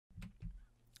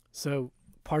So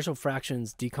partial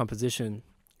fractions decomposition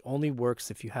only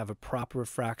works if you have a proper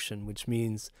fraction, which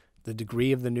means the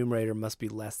degree of the numerator must be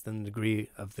less than the degree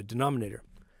of the denominator.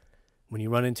 When you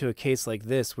run into a case like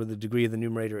this where the degree of the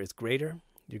numerator is greater,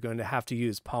 you're going to have to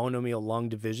use polynomial long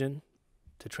division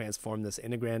to transform this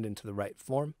integrand into the right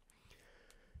form.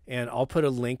 And I'll put a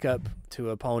link up to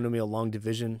a polynomial long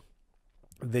division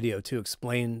video to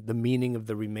explain the meaning of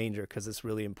the remainder, because it's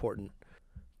really important.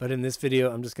 But in this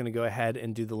video, I'm just going to go ahead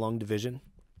and do the long division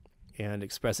and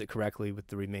express it correctly with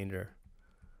the remainder.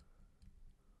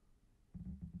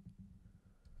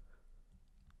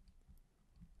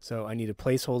 So I need a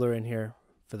placeholder in here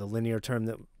for the linear term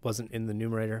that wasn't in the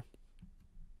numerator.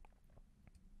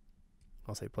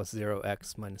 I'll say plus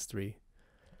 0x minus 3.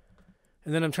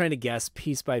 And then I'm trying to guess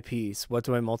piece by piece, what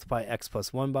do I multiply x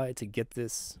plus 1 by to get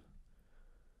this,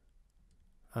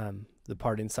 the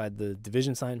part inside the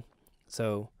division sign.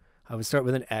 So I would start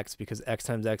with an x because x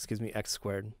times x gives me x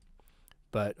squared.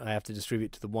 But I have to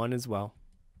distribute to the 1 as well.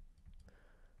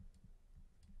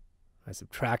 I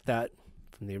subtract that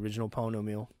from the original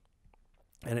polynomial.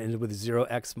 And I ended with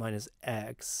 0x minus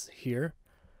x here.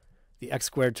 The x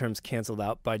squared term's canceled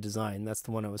out by design. That's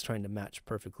the one I was trying to match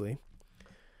perfectly.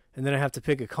 And then I have to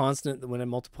pick a constant that when I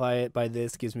multiply it by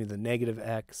this gives me the negative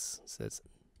x. So it's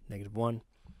negative 1.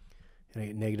 And I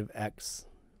get negative x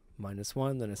minus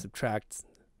 1. Then I subtract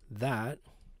that.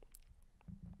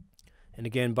 And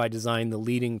again, by design, the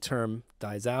leading term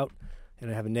dies out.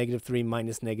 And I have a negative 3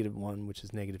 minus negative 1, which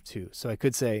is negative 2. So I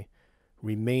could say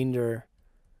remainder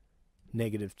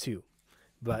negative 2.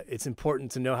 But it's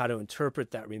important to know how to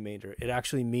interpret that remainder. It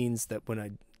actually means that when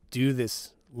I do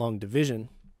this long division,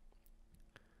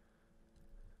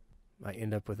 I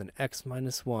end up with an x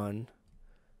minus 1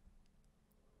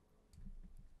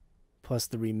 plus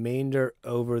the remainder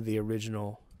over the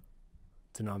original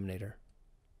denominator.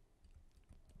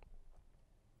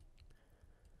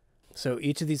 So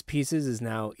each of these pieces is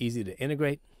now easy to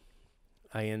integrate.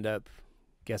 I end up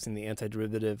guessing the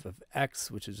antiderivative of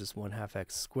x, which is just 1/2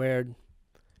 x squared.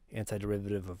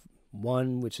 Antiderivative of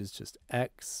 1, which is just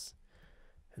x.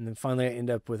 And then finally I end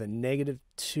up with a negative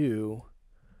 2.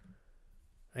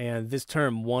 And this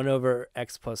term, 1 over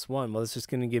x plus 1, well, it's just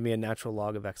going to give me a natural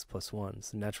log of x plus 1.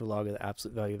 So natural log of the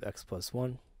absolute value of x plus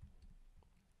 1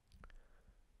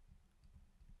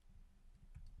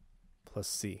 plus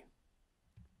c.